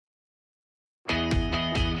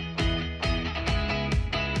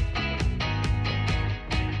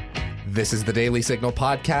This is the Daily Signal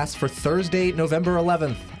podcast for Thursday, November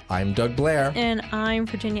 11th. I'm Doug Blair. And I'm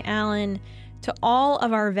Virginia Allen. To all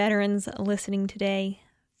of our veterans listening today,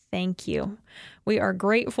 thank you. We are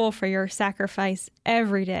grateful for your sacrifice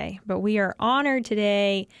every day, but we are honored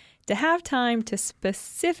today to have time to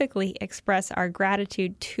specifically express our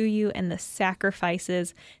gratitude to you and the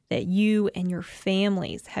sacrifices that you and your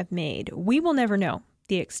families have made. We will never know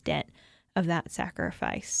the extent of that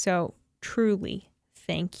sacrifice, so truly,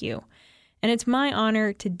 thank you. And it's my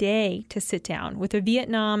honor today to sit down with a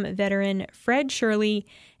Vietnam veteran, Fred Shirley,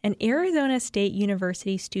 and Arizona State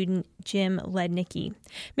University student, Jim Lednicki.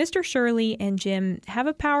 Mr. Shirley and Jim have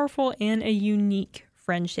a powerful and a unique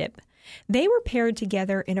friendship. They were paired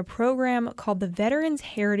together in a program called the Veterans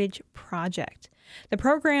Heritage Project. The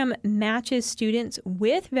program matches students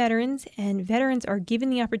with veterans, and veterans are given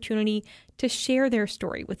the opportunity to share their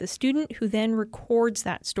story with a student who then records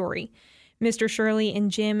that story. Mr. Shirley and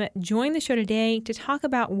Jim join the show today to talk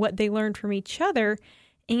about what they learned from each other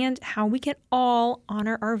and how we can all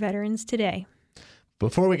honor our veterans today.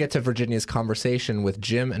 Before we get to Virginia's conversation with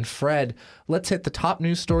Jim and Fred, let's hit the top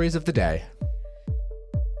news stories of the day.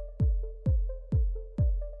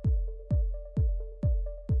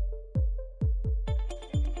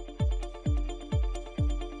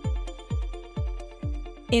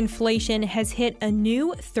 Inflation has hit a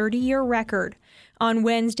new 30-year record. On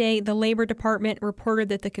Wednesday, the Labor Department reported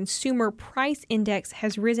that the Consumer Price Index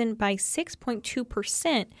has risen by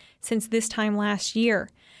 6.2% since this time last year.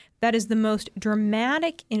 That is the most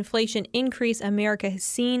dramatic inflation increase America has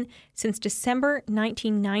seen since December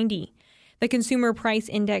 1990. The Consumer Price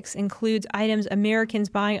Index includes items Americans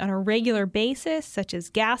buy on a regular basis, such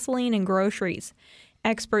as gasoline and groceries.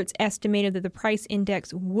 Experts estimated that the price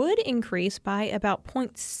index would increase by about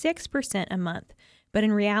 0.6% a month, but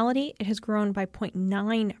in reality, it has grown by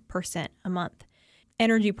 0.9% a month.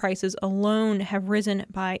 Energy prices alone have risen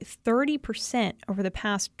by 30% over the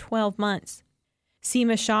past 12 months.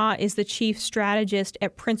 Seema Shah is the chief strategist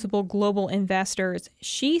at Principal Global Investors.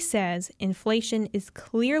 She says inflation is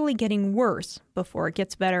clearly getting worse before it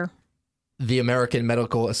gets better. The American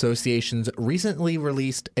Medical Association's recently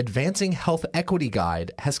released Advancing Health Equity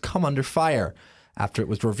Guide has come under fire after it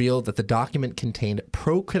was revealed that the document contained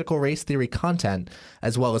pro-critical race theory content,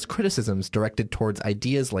 as well as criticisms directed towards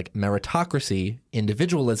ideas like meritocracy,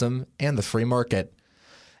 individualism, and the free market.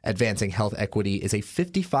 Advancing Health Equity is a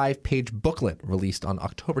 55-page booklet released on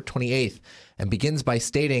October 28th and begins by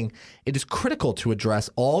stating it is critical to address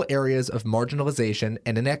all areas of marginalization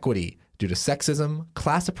and inequity due to sexism,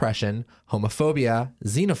 class oppression, homophobia,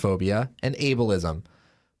 xenophobia, and ableism.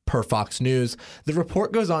 Per Fox News, the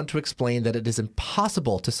report goes on to explain that it is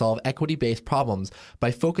impossible to solve equity-based problems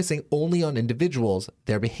by focusing only on individuals,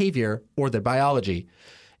 their behavior, or their biology.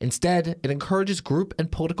 Instead, it encourages group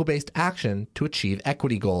and political-based action to achieve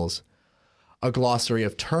equity goals. A glossary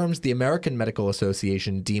of terms the American Medical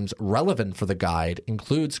Association deems relevant for the guide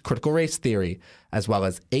includes critical race theory, as well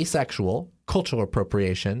as asexual, cultural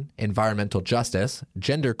appropriation, environmental justice,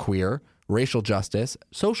 genderqueer, racial justice,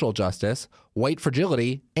 social justice, white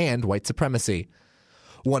fragility, and white supremacy.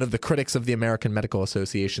 One of the critics of the American Medical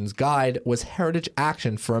Association's guide was Heritage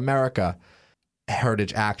Action for America.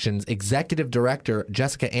 Heritage Action's executive director,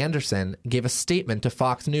 Jessica Anderson, gave a statement to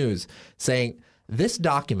Fox News saying, "This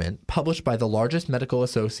document, published by the largest medical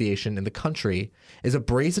association in the country, is a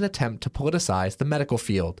brazen attempt to politicize the medical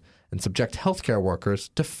field and subject healthcare workers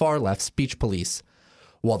to far-left speech police.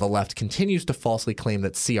 While the left continues to falsely claim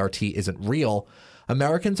that CRT isn't real,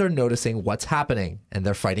 Americans are noticing what's happening, and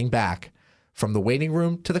they're fighting back. From the waiting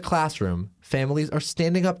room to the classroom, families are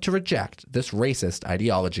standing up to reject this racist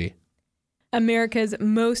ideology." America's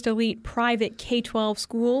most elite private K-12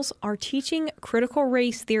 schools are teaching critical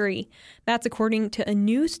race theory. That's according to a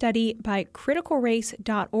new study by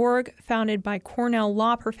criticalrace.org, founded by Cornell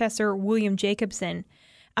law professor William Jacobson.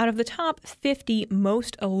 Out of the top 50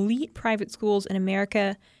 most elite private schools in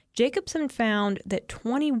America, Jacobson found that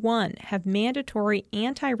 21 have mandatory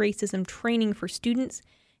anti-racism training for students,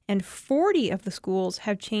 and 40 of the schools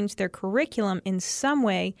have changed their curriculum in some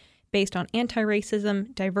way based on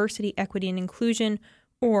anti-racism, diversity, equity, and inclusion,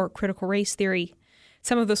 or critical race theory.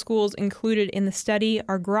 Some of the schools included in the study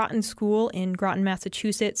are Groton School in Groton,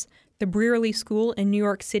 Massachusetts, the Brearley School in New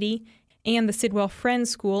York City, and the Sidwell Friends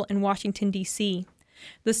School in Washington, D.C.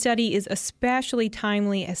 The study is especially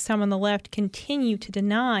timely as some on the left continue to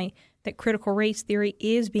deny that critical race theory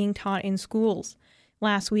is being taught in schools.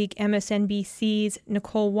 Last week, MSNBC's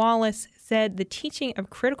Nicole Wallace said the teaching of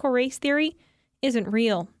critical race theory isn't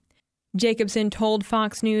real. Jacobson told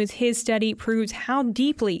Fox News his study proves how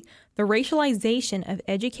deeply the racialization of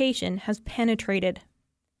education has penetrated.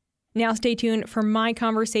 Now stay tuned for my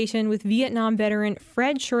conversation with Vietnam veteran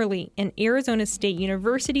Fred Shirley and Arizona State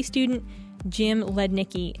University student Jim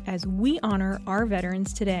Lednicki as we honor our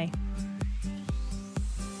veterans today.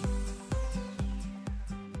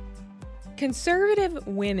 Conservative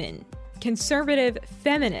women, conservative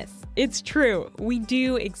feminists. It's true. We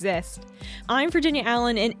do exist. I'm Virginia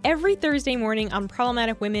Allen, and every Thursday morning on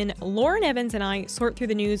Problematic Women, Lauren Evans and I sort through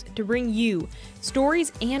the news to bring you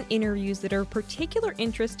stories and interviews that are of particular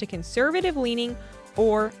interest to conservative-leaning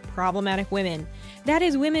or problematic women. That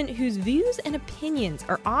is, women whose views and opinions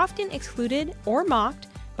are often excluded or mocked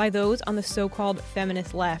by those on the so-called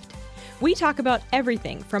feminist left. We talk about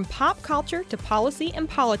everything from pop culture to policy and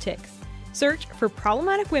politics. Search for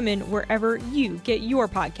Problematic Women wherever you get your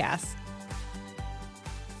podcasts.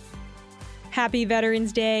 Happy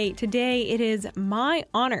Veterans Day. Today it is my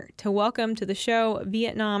honor to welcome to the show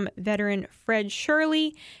Vietnam veteran Fred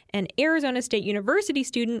Shirley and Arizona State University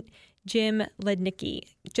student Jim Lednicki.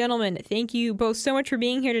 Gentlemen, thank you both so much for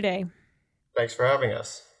being here today. Thanks for having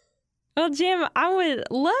us. Well, Jim, I would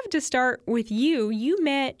love to start with you. You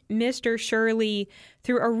met Mr. Shirley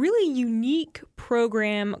through a really unique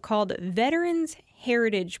program called Veterans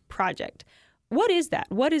Heritage Project. What is that?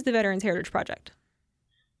 What is the Veterans Heritage Project?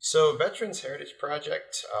 So Veterans Heritage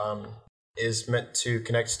Project is meant to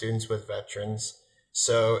connect students with veterans.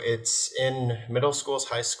 So it's in middle schools,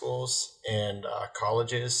 high schools, and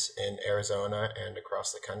colleges in Arizona and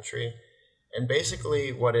across the country. And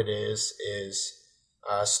basically what it is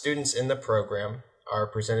students in the program are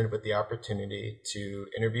presented with the opportunity to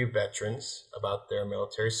interview veterans about their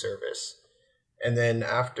military service. And then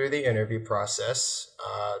after the interview process,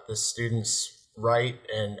 the students write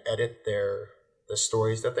and edit the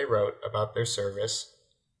stories that they wrote about their service.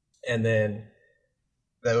 And then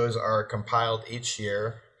those are compiled each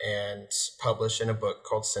year and published in a book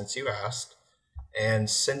called Since You Asked. And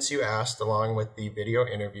Since You Asked, along with the video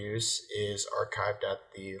interviews, is archived at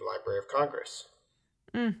the Library of Congress.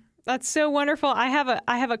 That's so wonderful. I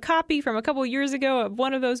have a copy from a couple years ago of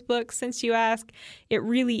one of those books, Since You Ask. It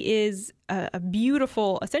really is a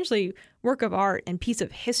beautiful, essentially, work of art and piece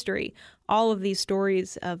of history. All of these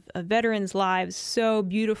stories of veterans' lives so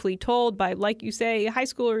beautifully told by, like you say, high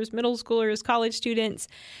schoolers, middle schoolers, college students.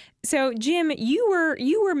 So, Jim, you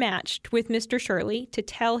were matched with Mr. Shirley to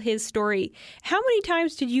tell his story. How many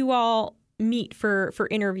times did you all meet for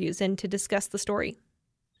interviews and to discuss the story?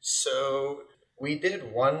 So we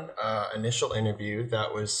did one initial interview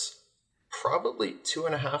that was probably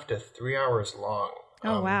 2.5 to 3 hours long.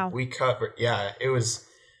 Oh, wow. We covered, it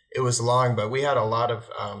was long, but we had a lot of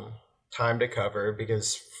time to cover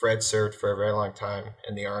because Fred served for a very long time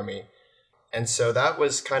in the Army. And so that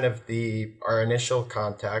was kind of our initial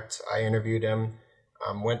contact. I interviewed him,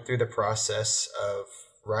 went through the process of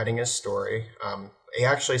writing his story. He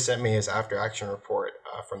actually sent me his after-action report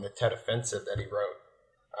from the Tet Offensive that he wrote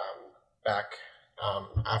back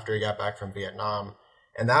after he got back from Vietnam,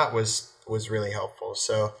 and that was really helpful.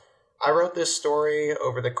 So I wrote this story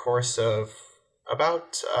over the course of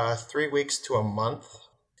about 3 weeks to a month,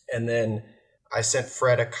 and then I sent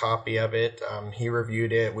Fred a copy of it. He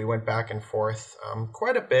reviewed it. We went back and forth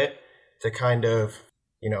quite a bit to kind of,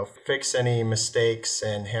 fix any mistakes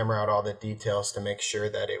and hammer out all the details to make sure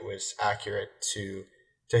that it was accurate to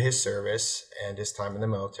his service and his time in the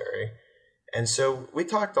military. And so we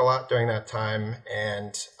talked a lot during that time,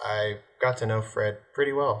 and I got to know Fred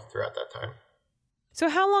pretty well throughout that time. So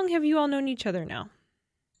how long have you all known each other now?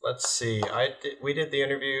 Let's see. We did the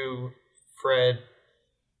interview, Fred,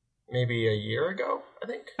 maybe a year ago, I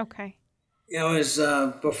think. Okay. It was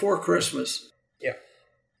before Christmas. Yeah.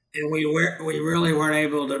 And we really weren't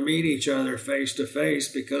able to meet each other face to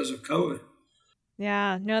face because of COVID.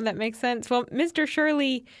 Yeah, no, that makes sense. Well, Mr.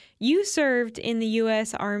 Shirley, you served in the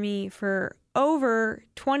U.S. Army for over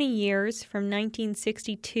 20 years, from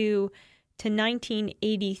 1962 to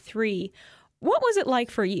 1983. What was it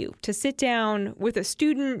like for you to sit down with a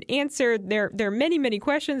student, answer their many, many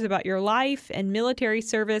questions about your life and military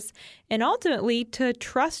service, and ultimately to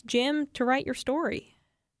trust Jim to write your story?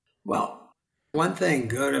 Well, one thing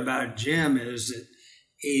good about Jim is that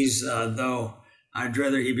he's, though I'd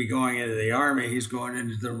rather he be going into the Army, he's going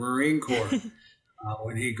into the Marine Corps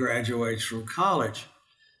when he graduates from college.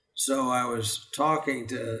 So I was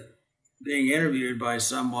being interviewed by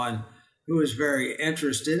someone who was very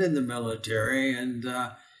interested in the military, and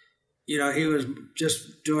he was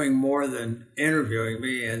just doing more than interviewing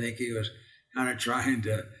me. I think he was kind of trying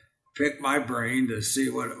to pick my brain to see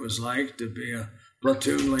what it was like to be a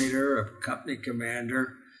platoon leader, a company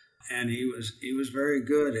commander, and he was very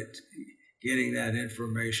good at getting that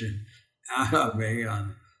information out of me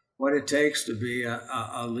on what it takes to be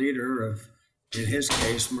a leader of, in his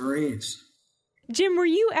case, Marines. Jim, were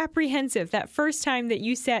you apprehensive that first time that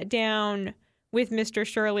you sat down with Mr.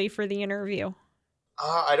 Shirley for the interview?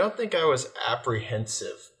 I don't think I was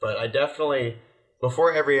apprehensive, but I definitely,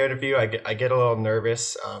 before every interview, I get a little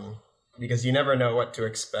nervous because you never know what to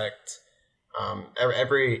expect.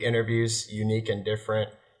 Every interview's unique and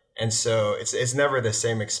different, and so it's never the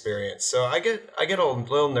same experience. So I get a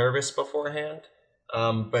little nervous beforehand,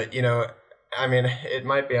 but I mean, it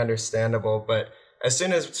might be understandable. But as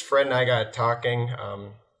soon as Fred and I got talking,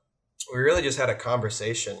 we really just had a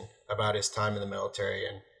conversation about his time in the military,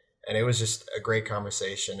 and it was just a great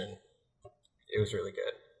conversation, and it was really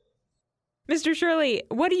good. Mr. Shirley,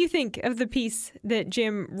 what do you think of the piece that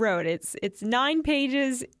Jim wrote? It's 9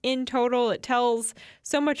 pages in total. It tells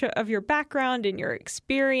so much of your background and your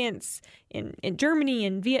experience in Germany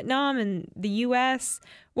and Vietnam and the U.S.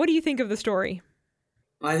 What do you think of the story?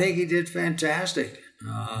 I think he did fantastic.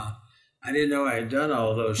 I didn't know I had done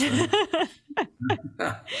all those things.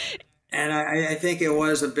 And I think it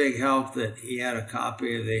was a big help that he had a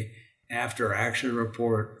copy of the after-action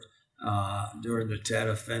report during the Tet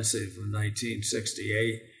Offensive of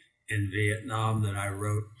 1968 in Vietnam that I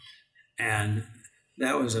wrote. And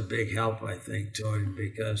that was a big help, I think, to him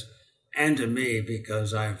and to me,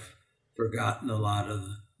 because I've forgotten a lot of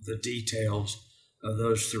the details of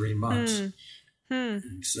those 3 months.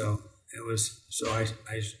 And so I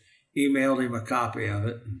emailed him a copy of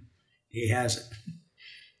it, and he has it.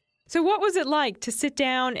 So what was it like to sit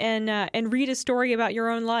down and read a story about your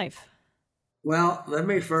own life? Well, let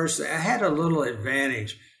me first say I had a little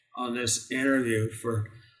advantage on this interview. For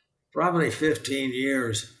probably 15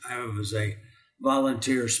 years, I was a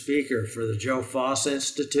volunteer speaker for the Joe Foss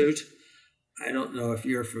Institute. I don't know if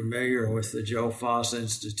you're familiar with the Joe Foss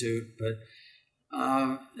Institute, but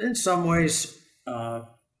in some ways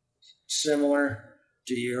similar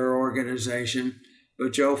to your organization.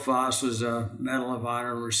 But Joe Foss was a Medal of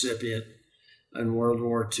Honor recipient in World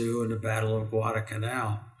War II in the Battle of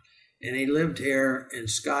Guadalcanal. And he lived here in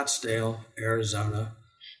Scottsdale, Arizona,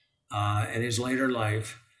 in his later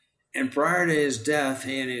life. And prior to his death,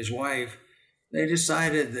 he and his wife, they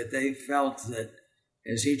decided that they felt that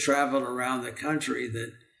as he traveled around the country,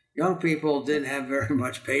 that young people didn't have very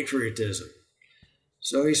much patriotism.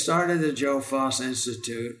 So he started the Joe Foss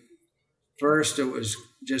Institute. First, it was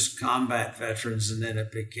just combat veterans, and then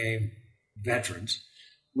it became veterans.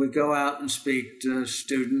 We go out and speak to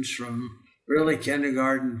students from really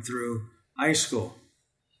kindergarten through high school.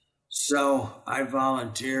 So I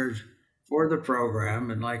volunteered for the program,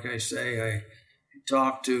 and like I say, I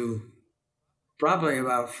talked to probably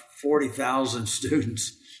about 40,000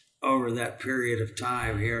 students over that period of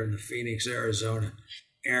time here in the Phoenix, Arizona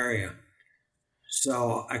area.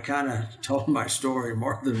 So I kind of told my story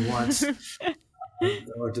more than once,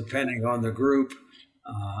 depending on the group.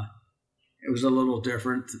 It was a little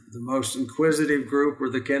different. The most inquisitive group were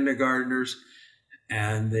the kindergartners,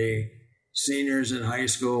 and the seniors in high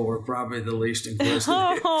school were probably the least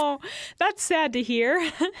inquisitive. Oh, that's sad to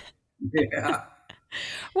hear. Yeah.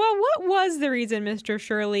 Well, what was the reason, Mr.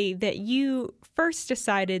 Shirley, that you first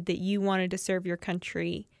decided that you wanted to serve your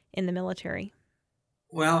country in the military?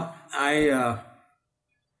 Well, I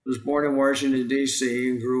was born in Washington, D.C.,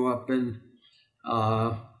 and grew up in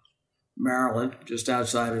Maryland, just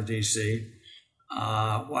outside of D.C.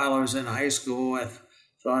 While I was in high school, I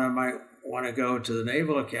thought I might want to go to the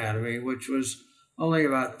Naval Academy, which was only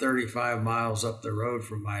about 35 miles up the road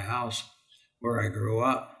from my house where I grew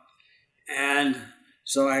up. And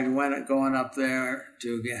so I went going up there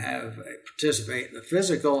to participate in the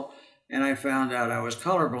physical, and I found out I was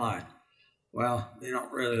colorblind. Well, they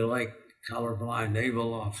don't really like colorblind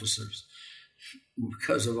naval officers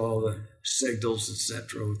because of all the signals,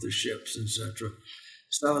 etc., with the ships, etc.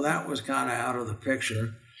 So that was kind of out of the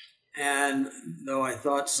picture. And though I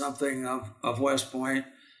thought something of West Point,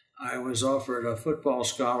 I was offered a football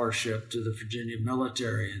scholarship to the Virginia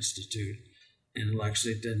Military Institute in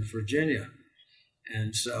Lexington, Virginia.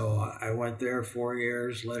 And so I went there 4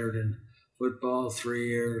 years, lettered in football 3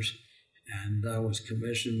 years, and I was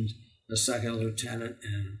commissioned a second lieutenant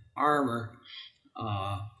in armor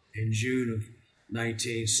in June of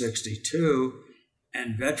 1962.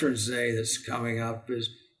 And Veterans Day that's coming up is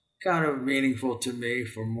kind of meaningful to me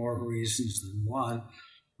for more reasons than one.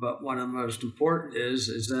 But one of the most important is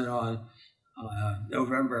that on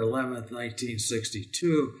November 11th,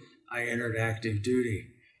 1962, I entered active duty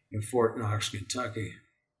in Fort Knox, Kentucky.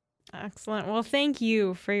 Excellent. Well, thank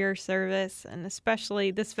you for your service, and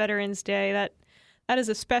especially this Veterans Day. That is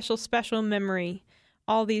a special, special memory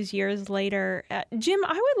all these years later. Jim,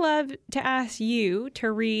 I would love to ask you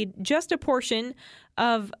to read just a portion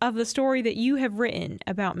of the story that you have written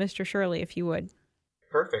about Mr. Shirley, if you would.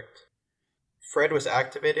 Perfect. Fred was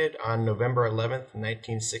activated on November 11th,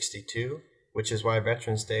 1962, which is why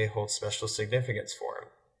Veterans Day holds special significance for him.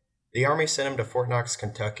 The Army sent him to Fort Knox,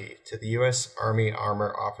 Kentucky, to the U.S. Army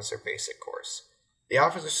Armor Officer Basic Course. The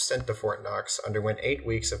officers sent to Fort Knox underwent 8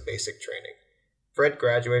 weeks of basic training. Fred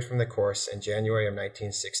graduated from the course in January of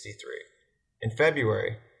 1963. In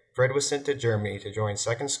February, Fred was sent to Germany to join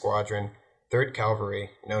 2nd Squadron, 3rd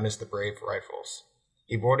Cavalry, known as the Brave Rifles.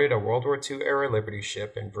 He boarded a World War II-era Liberty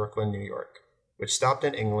ship in Brooklyn, New York, which stopped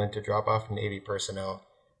in England to drop off Navy personnel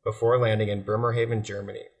before landing in Bremerhaven,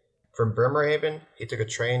 Germany. From Bremerhaven, he took a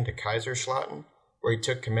train to Kaiserslautern, where he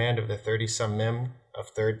took command of the 30-some men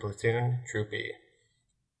of 3rd Platoon, Troop E.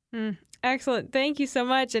 Excellent. Thank you so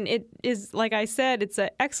much. And it is, like I said, it's an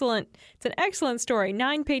excellent story.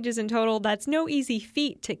 9 pages in total. That's no easy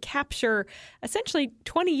feat to capture essentially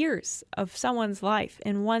 20 years of someone's life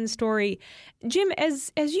in one story. Jim,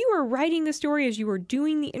 as you were writing the story, as you were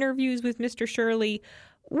doing the interviews with Mr. Shirley,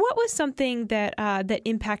 what was something that that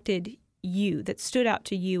impacted you, that stood out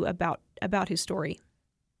to you about his story?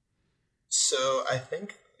 So I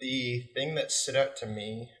think the thing that stood out to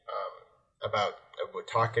me about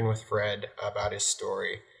talking with Fred about his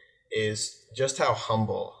story is just how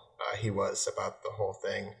humble he was about the whole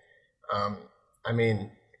thing. I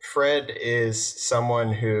mean, Fred is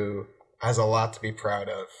someone who has a lot to be proud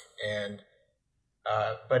of, and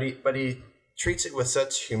but he treats it with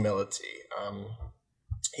such humility.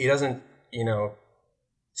 He doesn't,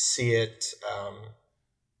 see it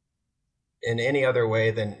in any other way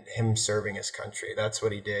than him serving his country. That's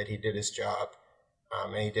what he did. He did his job,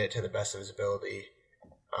 and he did it to the best of his ability.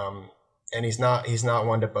 And he's not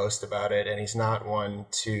one to boast about it, and he's not one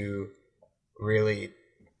to really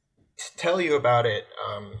tell you about it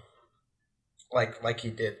like he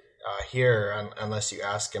did here, unless you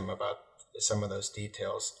ask him about some of those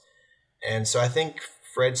details. And so I think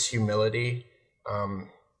Fred's humility,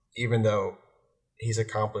 even though he's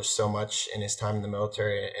accomplished so much in his time in the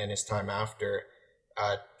military and his time after,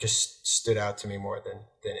 just stood out to me more than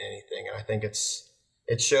anything. And I think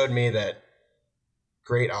it showed me that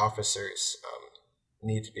great officers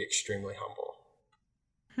need to be extremely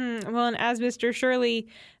humble. Well, and as Mr. Shirley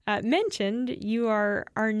mentioned, you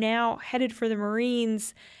are now headed for the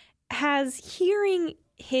Marines. Has hearing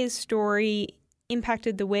his story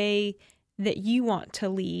impacted the way that you want to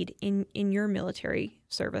lead in your military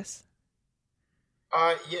service?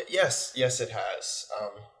 Yes, it has.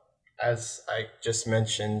 As I just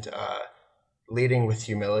mentioned, leading with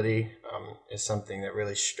humility is something that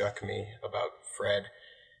really struck me about Fred,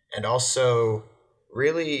 and also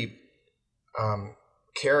really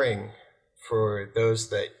caring for those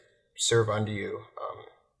that serve under you,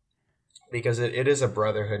 because it is a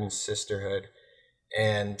brotherhood and sisterhood,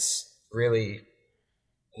 and really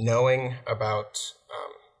knowing about,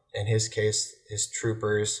 in his case, his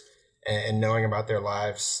troopers, and knowing about their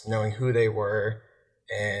lives, knowing who they were,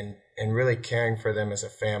 and really caring for them as a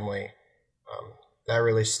family, that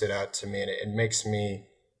really stood out to me, and it makes me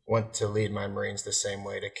want to lead my Marines the same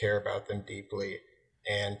way, to care about them deeply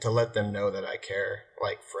and to let them know that I care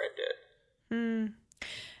like Fred did.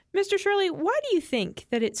 Mr. Shirley, why do you think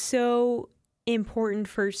that it's so important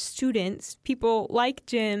for students, people like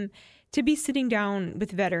Jim, to be sitting down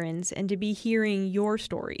with veterans and to be hearing your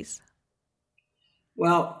stories?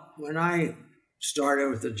 Well, when I started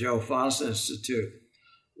with the Joe Foss Institute,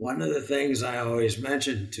 one of the things I always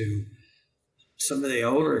mentioned to some of the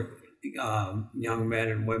older young men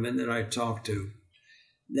and women that I talked to,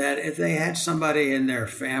 that if they had somebody in their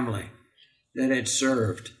family that had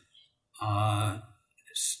served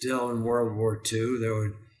still in World War II, there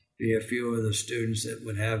would be a few of the students that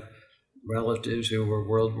would have relatives who were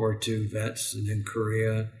World War II vets, and in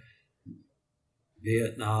Korea,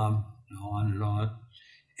 Vietnam, and on and on.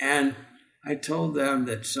 And I told them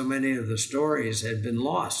that so many of the stories had been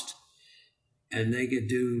lost, and they could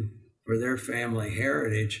do for their family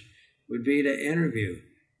heritage would be to interview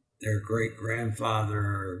their great-grandfather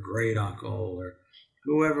or great-uncle or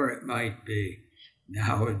whoever it might be.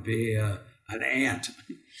 Now it would be an aunt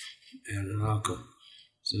and an uncle,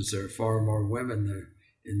 since there are far more women there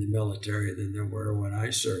in the military than there were when I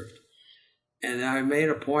served. And I made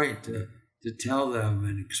a point to tell them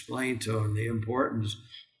and explain to them the importance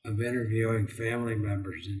of interviewing family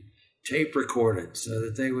members and tape record it so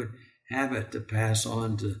that they would have it to pass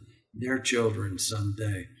on to their children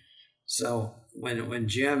someday. So when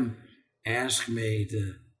Jim asked me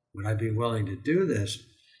would I be willing to do this,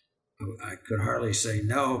 I could hardly say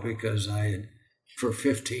no, because I had for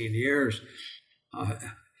 15 years,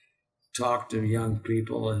 talk to young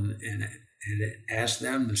people and ask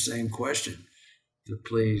them the same question to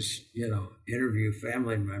please, interview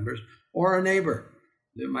family members or a neighbor.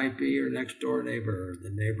 That might be your next door neighbor or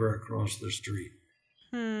the neighbor across the street.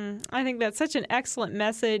 I think that's such an excellent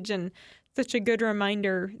message and such a good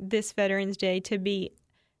reminder this Veterans Day to be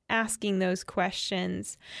asking those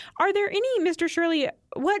questions. Are there any, Mr. Shirley,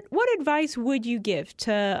 what advice would you give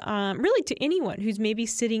to really to anyone who's maybe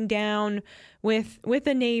sitting down with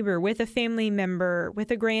a neighbor, with a family member,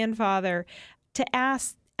 with a grandfather to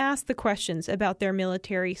ask the questions about their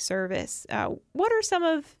military service? What are some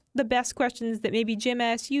of the best questions that maybe Jim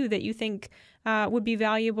asked you that you think would be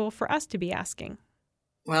valuable for us to be asking?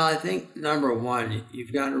 Well, I think number one,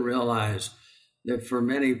 you've got to realize that for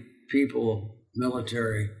many people,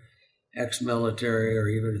 military, ex-military, or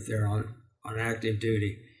even if they're on active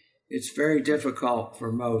duty, it's very difficult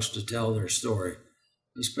for most to tell their story,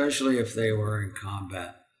 especially if they were in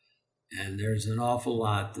combat. And there's an awful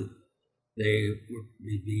lot that they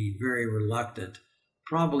would be very reluctant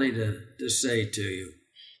probably to say to you.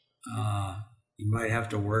 You might have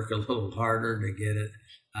to work a little harder to get it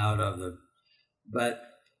out of them. But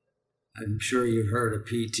I'm sure you've heard of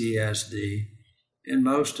PTSD, and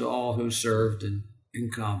most all who served in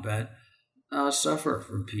combat suffer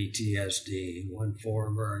from PTSD in one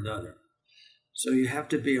form or another. So you have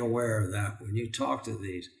to be aware of that when you talk to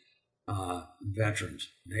these veterans,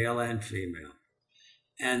 male and female.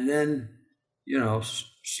 And then,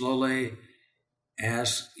 slowly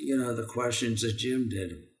ask, the questions that Jim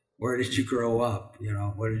did. Where did you grow up?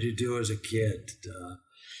 What did you do as a kid?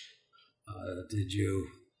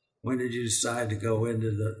 When did you decide to go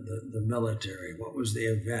into the military? What was the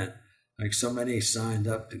event? Like so many signed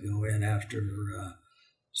up to go in after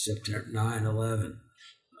September 9/11.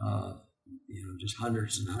 Just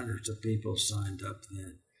hundreds and hundreds of people signed up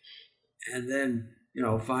then. And then,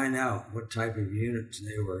 find out what type of units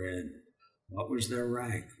they were in. What was their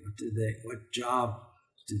rank? What job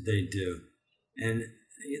did they do? And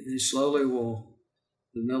they slowly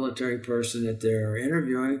the military person that they're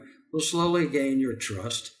interviewing will slowly gain your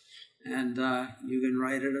trust, and you can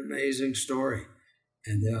write an amazing story.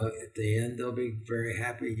 And at the end, they'll be very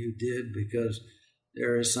happy you did, because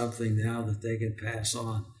there is something now that they can pass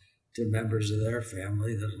on to members of their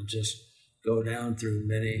family that'll just go down through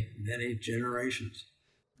many, many generations.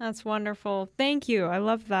 That's wonderful. Thank you. I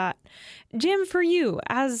love that. Jim, for you,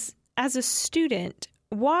 as a student,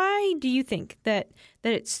 why do you think that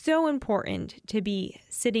it's so important to be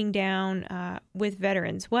sitting down with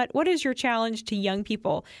veterans? What is your challenge to young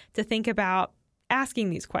people to think about asking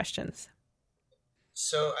these questions?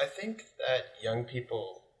 So I think that young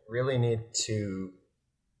people really need to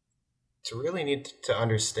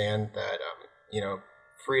understand that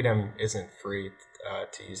freedom isn't free,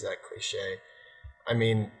 to use that cliche. I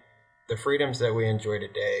mean, the freedoms that we enjoy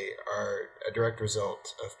today are a direct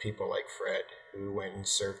result of people like Fred, who went and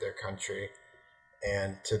served their country,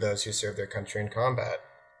 and to those who served their country in combat.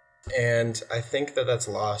 And I think that that's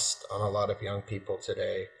lost on a lot of young people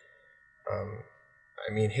today.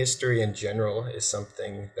 History in general is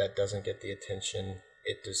something that doesn't get the attention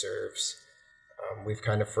it deserves. We've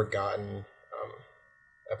kind of forgotten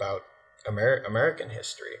about American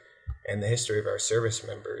history and the history of our service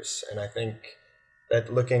members. And I think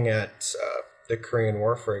that looking at the Korean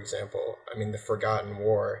War, for example, the forgotten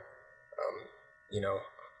war,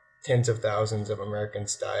 tens of thousands of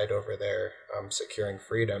Americans died over there securing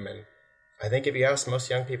freedom. And I think if you ask most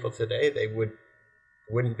young people today, they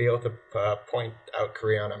wouldn't be able to point out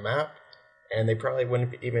Korea on a map, and they probably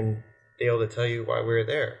wouldn't even be able to tell you why we were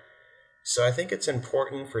there. So I think it's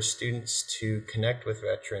important for students to connect with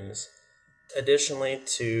veterans. Additionally,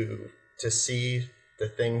 to see the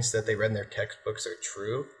things that they read in their textbooks are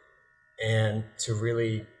true, and to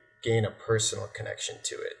really gain a personal connection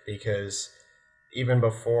to it. Because even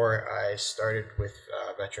before I started with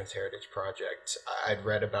Veterans Heritage Project, I'd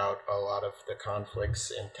read about a lot of the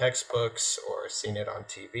conflicts in textbooks or seen it on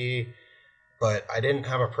TV, but I didn't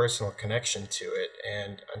have a personal connection to it.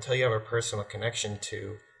 And until you have a personal connection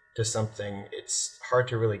to something, it's hard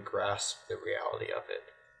to really grasp the reality of it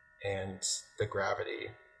and the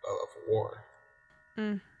gravity of war.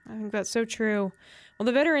 I think that's so true. Well,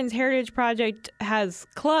 the Veterans Heritage Project has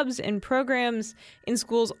clubs and programs in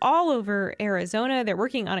schools all over Arizona. They're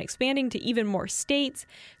working on expanding to even more states.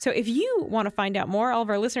 So if you want to find out more, all of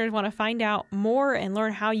our listeners want to find out more and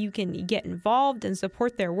learn how you can get involved and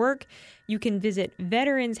support their work, you can visit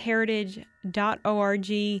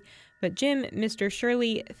veteransheritage.org. But Jim, Mr.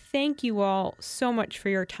 Shirley, thank you all so much for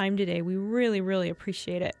your time today. We really, really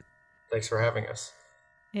appreciate it. Thanks for having us.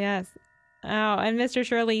 Yes. Oh, and Mr.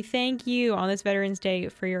 Shirley, thank you on this Veterans Day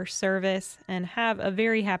for your service, and have a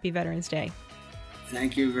very happy Veterans Day.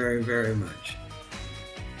 Thank you very, very much.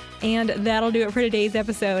 And that'll do it for today's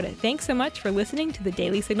episode. Thanks so much for listening to the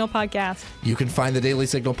Daily Signal podcast. You can find the Daily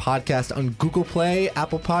Signal podcast on Google Play,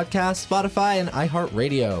 Apple Podcasts, Spotify, and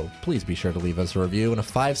iHeartRadio. Please be sure to leave us a review and a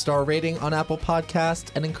 5-star rating on Apple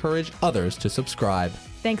Podcasts and encourage others to subscribe.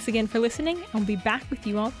 Thanks again for listening. I'll be back with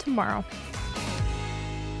you all tomorrow.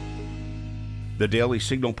 The Daily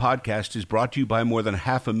Signal podcast is brought to you by more than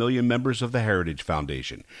 500,000 members of the Heritage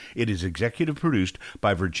Foundation. It is executive produced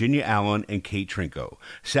by Virginia Allen and Kate Trinko.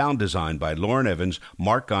 Sound designed by Lauren Evans,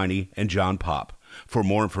 Mark Guiney, and John Pop. For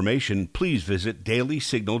more information, please visit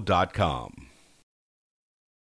dailysignal.com.